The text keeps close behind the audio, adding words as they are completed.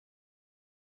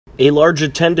A large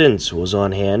attendance was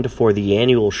on hand for the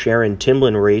annual Sharon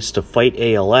Timlin race to fight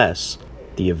ALS.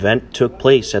 The event took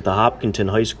place at the Hopkinton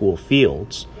High School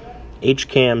fields.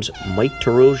 HCAM's Mike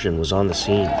Tarosian was on the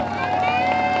scene.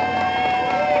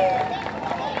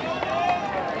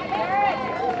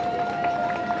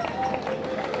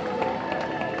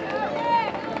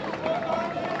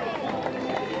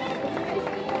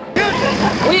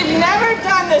 We've never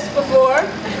done this before,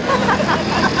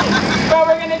 but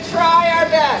we're going to try our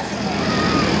best.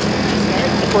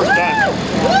 First time.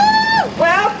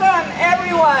 Welcome,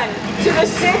 everyone, to the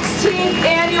 16th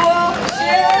annual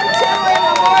Sharon Timlin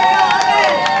Memorial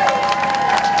Event.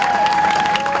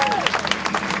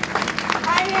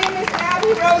 My name is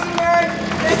Abby Rosenberg.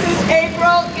 This is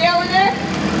April Gallinick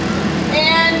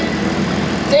and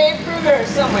Dave Kruger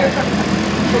somewhere.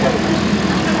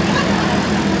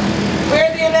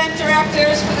 We're the event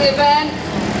directors for the event.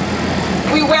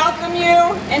 We welcome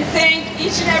you and thank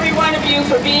each and every one of you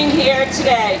for being here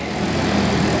today.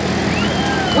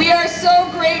 We are so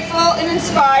grateful and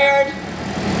inspired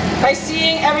by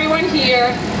seeing everyone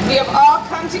here. We have all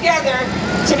come together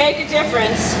to make a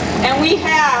difference, and we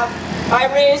have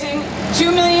by raising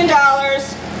 $2 million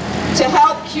to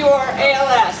help cure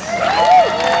ALS.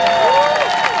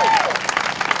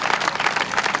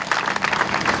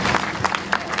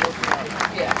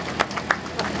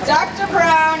 Dr.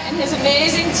 Brown and his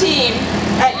amazing team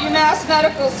at UMass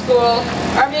Medical School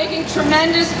are making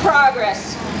tremendous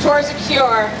progress towards a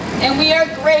cure, and we are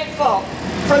grateful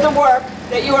for the work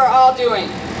that you are all doing.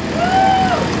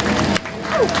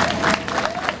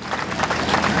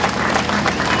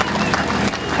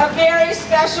 A very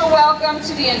special welcome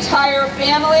to the entire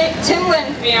family,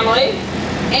 Timlin family,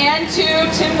 and to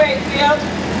Tim Wakefield.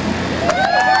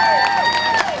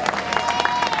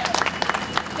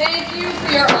 Thank you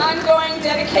for your ongoing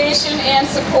dedication and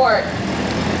support.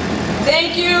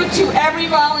 Thank you to every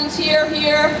volunteer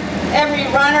here, every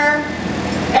runner,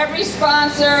 every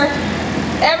sponsor,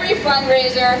 every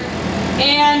fundraiser,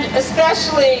 and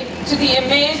especially to the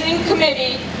amazing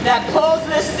committee that pulls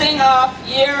this thing off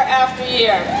year after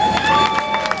year.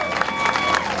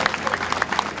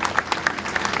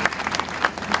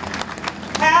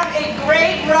 Have a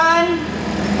great run,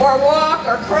 or walk,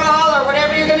 or crawl, or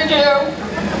whatever you're going to do.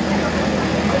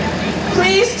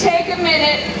 Please take a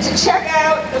minute to check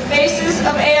out the Faces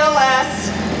of ALS,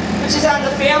 which is on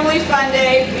the Family Fun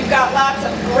Day. We've got lots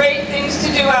of great things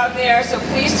to do out there, so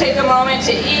please take a moment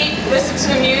to eat, listen to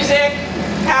the music,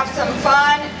 have some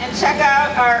fun, and check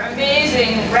out our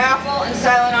amazing raffle and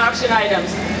silent auction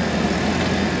items.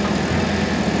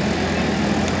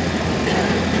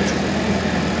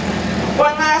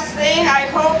 One last thing, I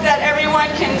hope that everyone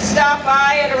can stop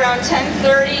by at around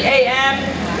 10:30 a.m.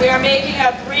 We are making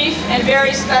a brief and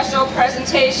very special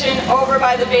presentation over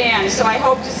by the band, so I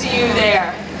hope to see you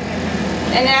there.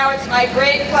 And now it's my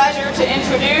great pleasure to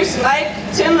introduce Mike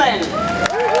Timlin.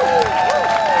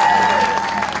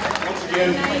 Once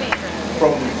again,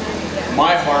 from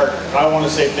my heart, I want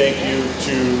to say thank you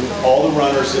to all the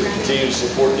runners that continue to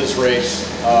support this race.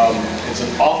 It's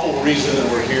an awful reason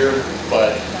that we're here,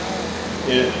 but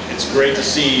it's great to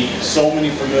see so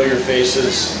many familiar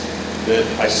faces that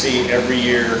I see every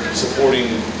year supporting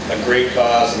a great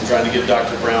cause and trying to give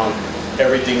Dr. Brown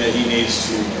everything that he needs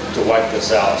to wipe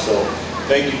this out. So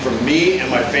thank you from me and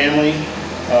my family.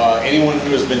 Anyone who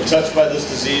has been touched by this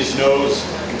disease knows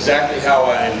exactly how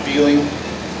I am feeling.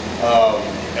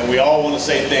 And we all want to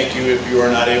say thank you. If you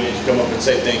are not able to come up and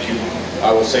say thank you,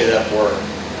 I will say that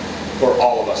for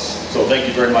all of us. So thank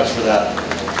you very much for that.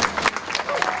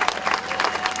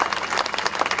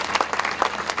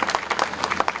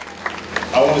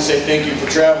 I want to say thank you for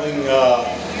traveling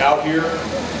out here,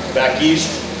 back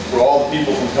east, for all the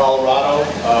people from Colorado.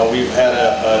 We've had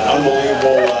an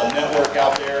unbelievable network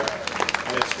out there,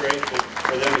 and it's great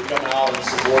for them to come out and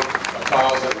support a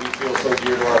cause that we feel so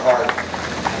dear to our heart.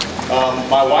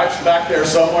 My wife's back there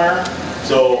somewhere,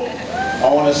 so I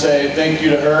want to say thank you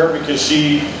to her because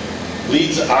she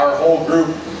leads our whole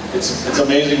group. It's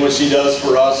amazing what she does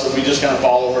for us, and we just kind of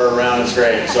follow her around. It's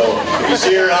great. So if you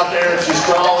see her out there, if she's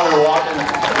crawling or walking,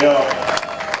 you know,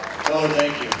 tell her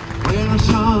thank you. When I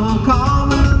saw her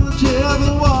coming, the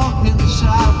children walking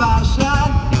side by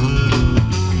side,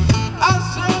 I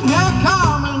said, "Hey,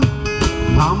 Carmen,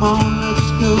 come on, let's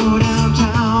go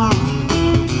downtown."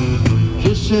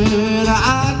 She said,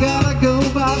 "I gotta go,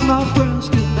 but my friends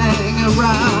can hang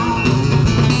around."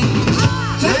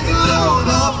 Take a load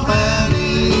off, Fanny.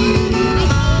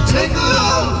 Take a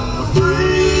load for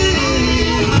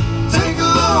free. Take a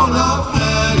load off,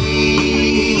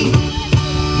 Fanny.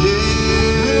 Yeah.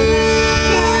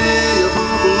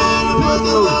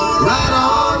 right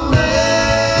on me.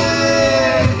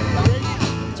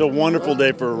 It's a wonderful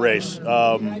day for a race.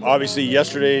 Obviously,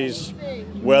 yesterday's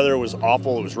weather was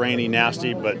awful. It was rainy,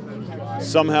 nasty, but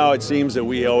somehow it seems that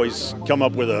we always come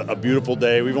up with a beautiful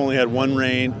day. We've only had one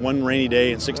rainy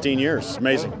day in 16 years. It's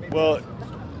amazing. Well,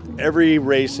 every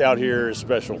race out here is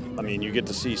special. I mean, you get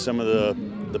to see some of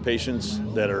the patients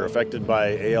that are affected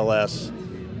by ALS.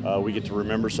 We get to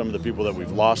remember some of the people that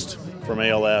we've lost from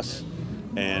ALS,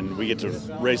 and we get to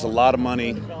raise a lot of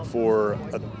money for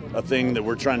a thing that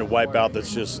we're trying to wipe out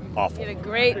that's just awful. We had a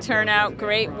great turnout,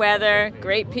 great weather,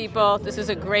 great people. This is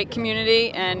a great community,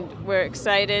 and we're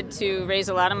excited to raise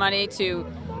a lot of money to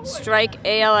strike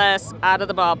ALS out of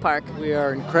the ballpark. We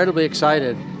are incredibly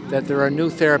excited that there are new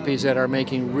therapies that are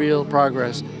making real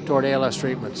progress toward ALS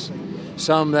treatments.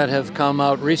 Some that have come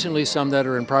out recently, some that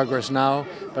are in progress now,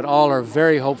 but all are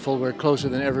very hopeful. We're closer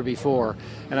than ever before.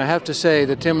 And I have to say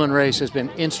the Timlin race has been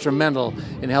instrumental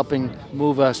in helping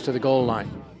move us to the goal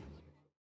line.